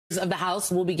of the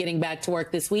House will be getting back to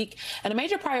work this week, and a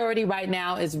major priority right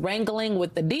now is wrangling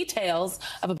with the details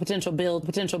of a potential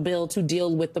bill to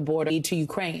deal with the border to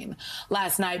Ukraine.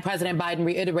 Last night, President Biden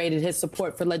reiterated his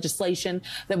support for legislation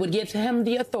that would give him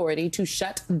the authority to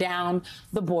shut down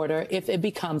the border if it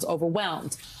becomes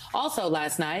overwhelmed. Also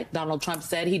last night, Donald Trump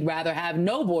said he'd rather have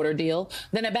no border deal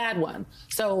than a bad one.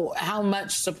 So how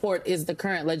much support is the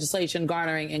current legislation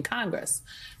garnering in Congress?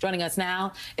 Joining us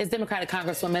now is Democratic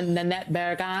Congresswoman Nanette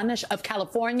Barragán of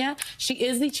California. She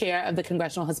is the chair of the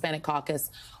Congressional Hispanic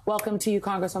Caucus. Welcome to you,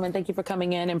 Congresswoman. Thank you for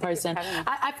coming in person.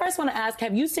 I first want to ask,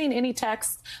 have you seen any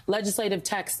legislative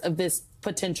text of this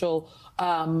potential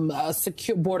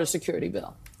border security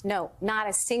bill? No, not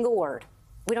a single word.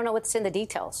 We don't know what's in the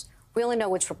details. We only know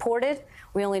what's reported.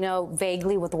 We only know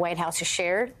vaguely what the White House has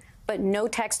shared, but no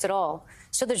text at all.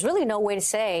 So there's really no way to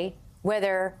say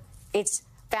whether it's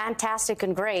fantastic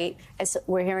and great, as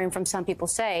we're hearing from some people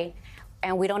say,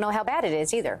 and we don't know how bad it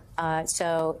is either.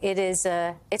 So it's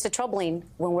a troubling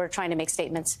when we're trying to make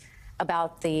statements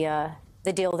about the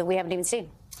deal that we haven't even seen.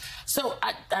 So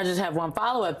I just have one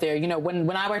follow-up there. You know, when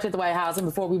I worked at the White House and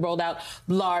before we rolled out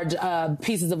large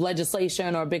pieces of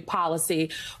legislation or big policy,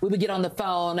 we would get on the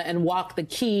phone and walk the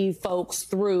key folks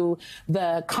through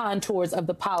the contours of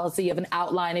the policy, of an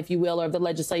outline, if you will, or of the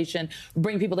legislation,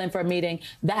 bring people in for a meeting.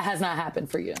 That has not happened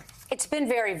for you. It's been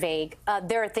very vague.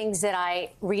 There are things that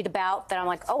I read about that I'm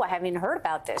like, oh, I haven't even heard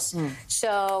about this.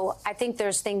 So I think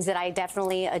there's things that I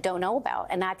definitely don't know about.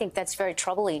 And I think that's very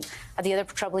troubling. The other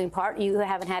troubling part, you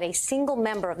haven't had a single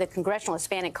member of the Congressional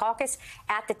Hispanic Caucus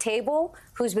at the table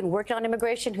who's been working on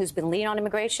immigration, who's been leading on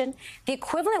immigration. The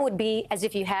equivalent would be as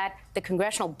if you had the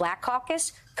Congressional Black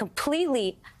Caucus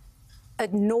completely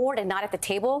ignored and not at the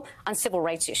table on civil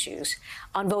rights issues,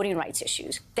 on voting rights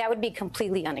issues. That would be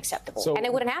completely unacceptable, and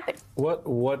it wouldn't happen.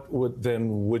 What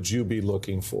would you be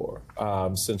looking for?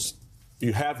 Since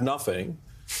you have nothing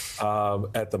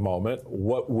at the moment,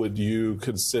 what would you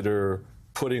consider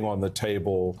putting on the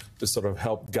table to sort of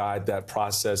help guide that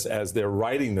process as they're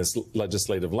writing this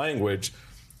legislative language?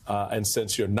 And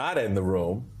since you're not in the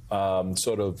room,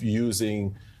 sort of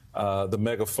using the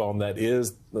megaphone that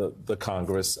is the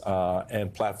Congress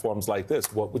and platforms like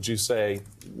this, what would you say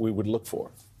we would look for?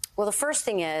 Well, the first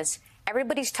thing is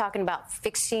everybody's talking about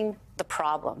fixing the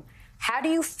problem. How do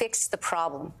you fix the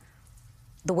problem?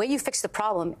 The way you fix the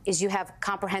problem is you have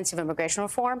comprehensive immigration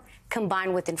reform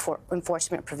combined with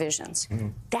enforcement provisions.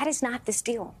 That is not this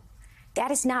deal.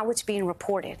 That is not what's being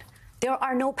reported. There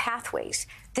are no pathways.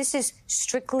 This is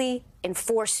strictly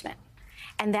enforcement.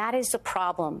 And that is the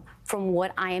problem from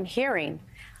what I am hearing.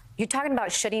 You're talking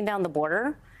about shutting down the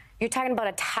border. You're talking about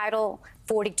a Title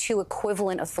 42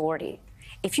 equivalent authority.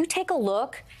 If you take a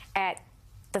look at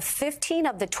the 15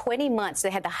 of the 20 months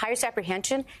that had the highest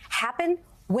apprehension happened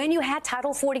when you had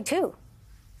Title 42.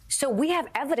 So we have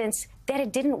evidence that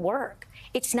it didn't work.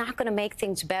 It's not going to make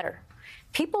things better.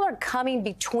 People are coming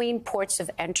between ports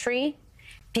of entry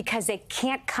because they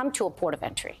can't come to a port of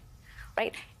entry,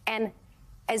 right? And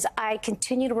as I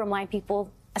continue to remind people,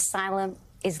 asylum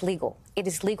is legal. It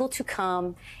is legal to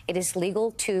come. It is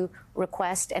legal to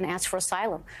request and ask for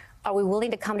asylum. Are we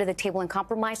willing to come to the table and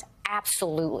compromise?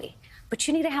 Absolutely. But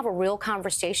you need to have a real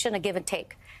conversation, a give and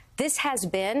take. This has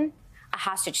been a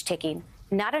hostage taking,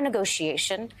 not a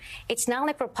negotiation. It's not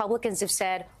like Republicans have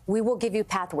said, we will give you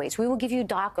pathways. We will give you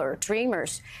DACA or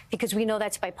Dreamers because we know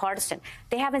that's bipartisan.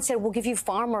 They haven't said we'll give you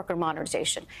farm worker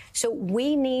modernization. So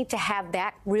we need to have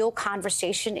that real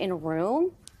conversation in a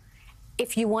room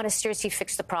if you want to seriously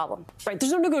fix the problem. Right.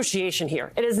 There's no negotiation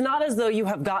here. It is not as though you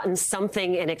have gotten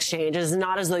something in exchange. It is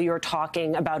not as though you're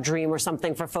talking about Dream or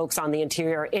something for folks on the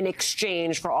interior in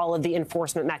exchange for all of the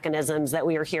enforcement mechanisms that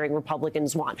we are hearing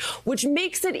Republicans want, which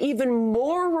makes it even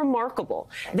more remarkable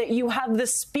that you have the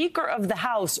Speaker of the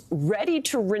House ready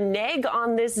to renege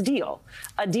on this deal,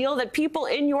 a deal that people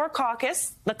in your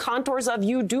caucus, the contours of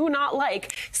you, do not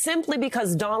like, simply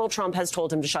because Donald Trump has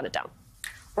told him to shut it down.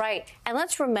 Right. And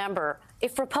let's remember,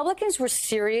 if Republicans were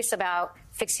serious about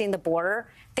fixing the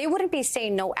border, they wouldn't be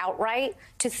saying no outright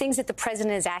to things that the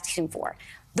president is asking for.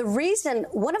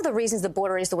 One of the reasons the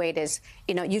border is the way it is,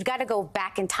 you know, you've got to go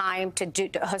back in time to do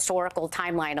a historical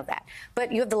timeline of that.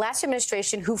 But you have the last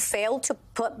administration who failed to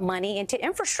put money into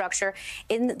infrastructure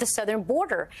in the southern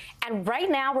border. And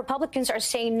right now, Republicans are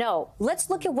saying no. Let's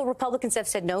look at what Republicans have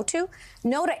said no to.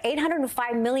 No to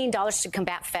 $805 million to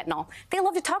combat fentanyl. They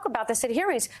love to talk about this at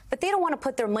hearings, but they don't want to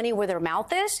put their money where their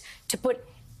mouth is, to put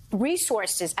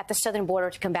resources at the southern border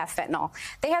to combat fentanyl.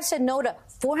 They have said no to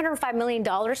 $405 million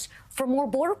for more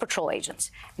Border Patrol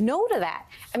agents. No to that.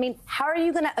 I mean, how are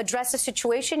you going to address the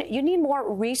situation? You need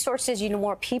more resources. You need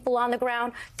more people on the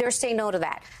ground. They're saying no to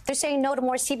that. They're saying no to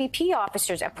more CBP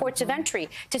officers at ports of entry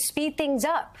to speed things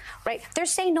up, right? They're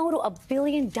saying no to $1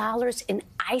 billion in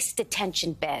ICE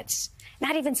detention beds.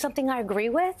 Not even something I agree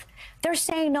with. They're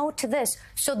saying no to this.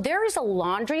 So there is a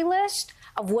laundry list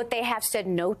of what they have said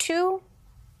no to.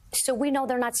 So we know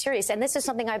they're not serious. And this is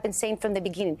something I've been saying from the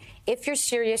beginning. If you're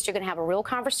serious, you're going to have a real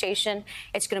conversation.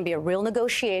 It's going to be a real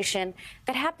negotiation.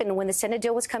 That happened when the Senate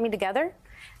deal was coming together.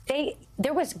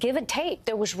 There was give and take.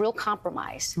 There was real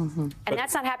compromise. And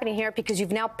that's not happening here because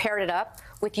you've now paired it up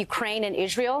with Ukraine and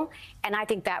Israel. And I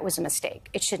think that was a mistake.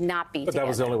 It should not be. But that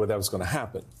was the only way that was going to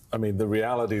happen. I mean, the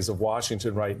realities of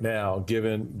Washington right now,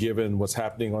 given what's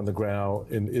happening on the ground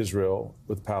in Israel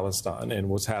with Palestine and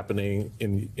what's happening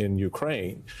in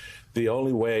Ukraine, the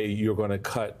only way you're going to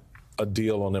cut a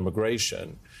deal on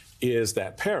immigration is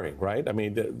that pairing, right? I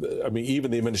mean,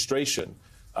 even the administration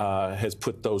has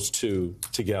put those two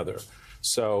together.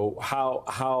 So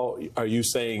how are you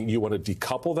saying you want to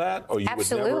decouple that, or you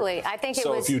Absolutely. would never? I think it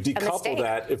so was if you decouple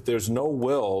that, if there's no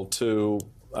will to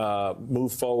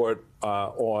move forward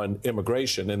on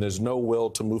immigration and there's no will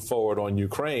to move forward on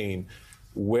Ukraine,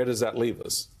 where does that leave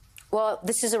us? Well,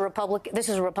 this is a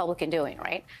Republican doing,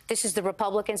 right? This is the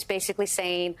Republicans basically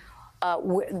saying,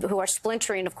 who are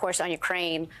splintering, of course, on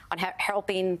Ukraine, on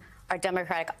helping our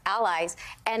Democratic allies,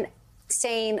 and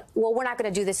saying, well, we're not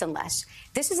going to do this unless.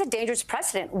 This is a dangerous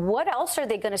precedent. What else are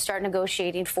they going to start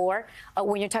negotiating for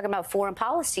when you're talking about foreign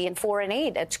policy and foreign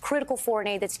aid? It's critical foreign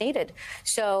aid that's needed.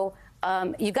 So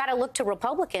you've got to look to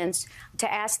Republicans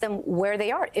to ask them where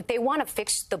they are. If they want to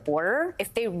fix the border,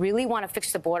 if they really want to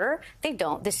fix the border, they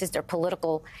don't. This is their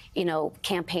political,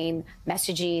 campaign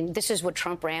messaging. This is what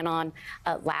Trump ran on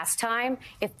last time.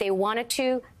 If they wanted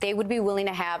to, they would be willing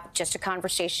to have just a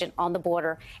conversation on the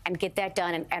border and get that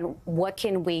done. And what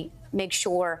can we make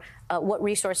sure, what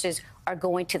resources are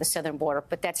going to the southern border,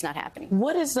 but that's not happening.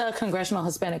 What is the Congressional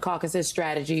Hispanic Caucus's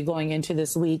strategy going into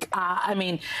this week? I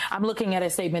mean, I'm looking at a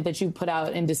statement that you put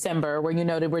out in December where you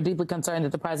noted we're deeply concerned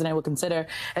that the president would consider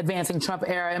advancing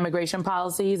Trump-era immigration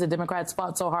policies that Democrats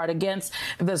fought so hard against.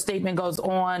 The statement goes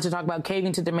on to talk about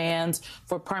caving to demands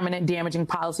for permanent damaging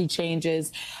policy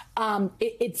changes.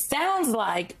 It sounds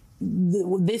like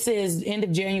this is end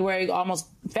of January, almost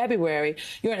February.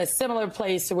 You're in a similar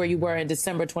place to where you were in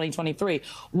December 2023.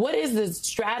 What is the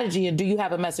strategy, and do you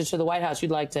have a message to the White House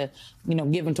you'd like to,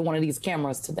 give them to one of these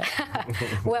cameras today?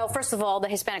 Well, first of all, the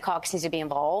Hispanic Caucus needs to be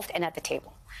involved and at the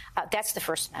table. That's the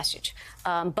first message.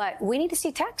 But we need to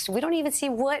see text. We don't even see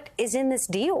what is in this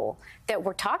deal that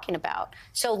we're talking about.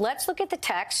 So let's look at the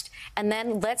text, and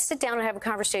then let's sit down and have a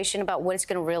conversation about what it's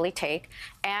going to really take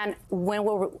and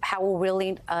how we're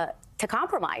willing to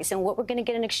compromise and what we're going to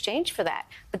get in exchange for that.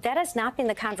 But that has not been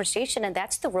the conversation, and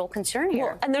that's the real concern here.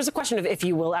 Well, and there's a question of if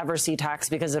you will ever see text,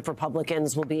 because if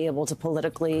Republicans will be able to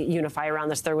politically unify around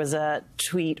this. There was a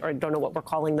tweet, or I don't know what we're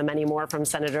calling them anymore, from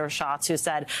Senator Schatz, who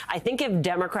said, I think if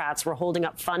Democrats were holding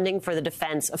up funding for the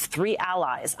defense of 3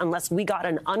 allies unless we got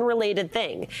an unrelated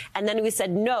thing, and then we said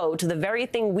no to the very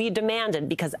thing we demanded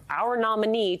because our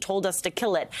nominee told us to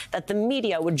kill it, that the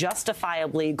media would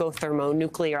justifiably go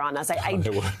thermonuclear on us.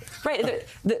 Right.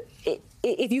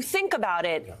 If you think about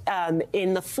it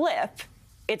in the flip,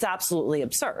 it's absolutely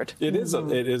absurd. It is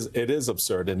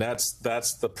absurd, and that's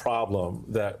the problem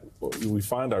that we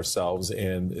find ourselves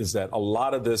in, is that a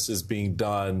lot of this is being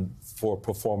done for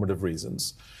performative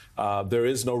reasons. There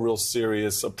is no real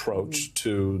serious approach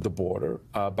to the border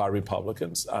by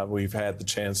Republicans. We've had the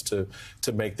chance to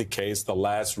make the case. The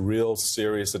last real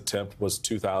serious attempt was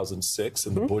 2006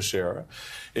 in the Bush era.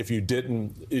 If you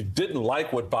didn't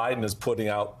like what Biden is putting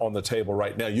out on the table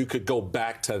right now, you could go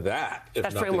back to that.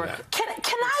 That framework. Can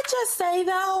I just say,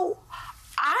 though,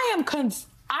 I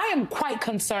am quite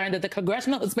concerned that the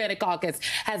Congressional Hispanic Caucus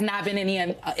has not been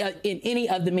in any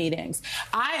of the meetings.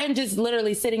 I am just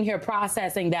literally sitting here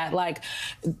processing that, like,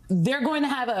 they're going to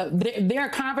have their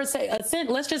conversation.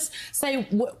 Let's just say,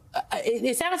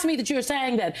 it sounds to me that you're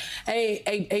saying that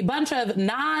a bunch of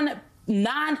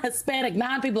non-Hispanic,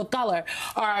 non-people of color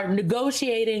are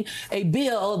negotiating a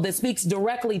bill that speaks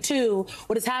directly to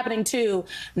what is happening to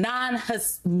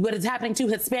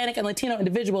Hispanic and Latino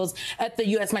individuals at the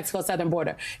U.S.-Mexico southern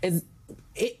border.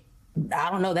 I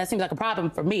don't know. That seems like a problem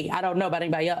for me. I don't know about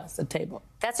anybody else at the table.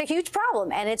 That's a huge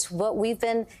problem, and it's what we've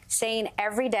been saying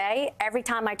every day. Every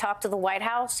time I talk to the White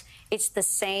House, it's the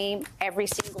same every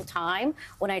single time.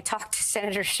 When I talk to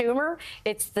Senator Schumer,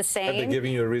 it's the same. Have they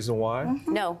given you a reason why?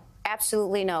 No.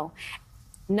 Absolutely no.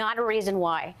 not a reason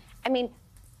why. I mean,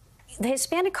 the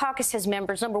Hispanic Caucus has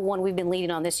members. Number one, we've been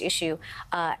leading on this issue.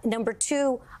 Number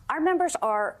two, our members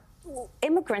are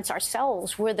immigrants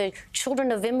ourselves. We're the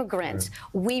children of immigrants.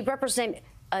 Right. We represent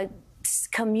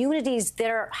communities that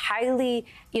are highly,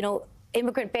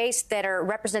 immigrant-based, that are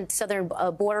represent southern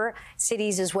border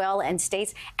cities as well and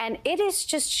states. And it is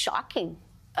just shocking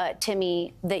to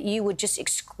me that you would just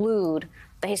exclude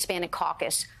the Hispanic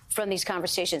Caucus from these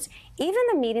conversations. Even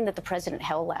the meeting that the president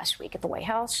held last week at the White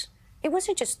House, it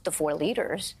wasn't just the 4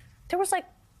 leaders. There was like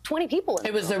 20 people in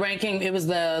it. Was the ranking, it was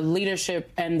the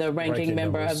leadership and the ranking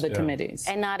member members, of the committees.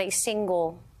 And not a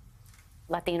single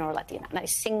Latino or Latina, not a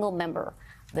single member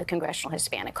of the Congressional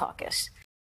Hispanic Caucus.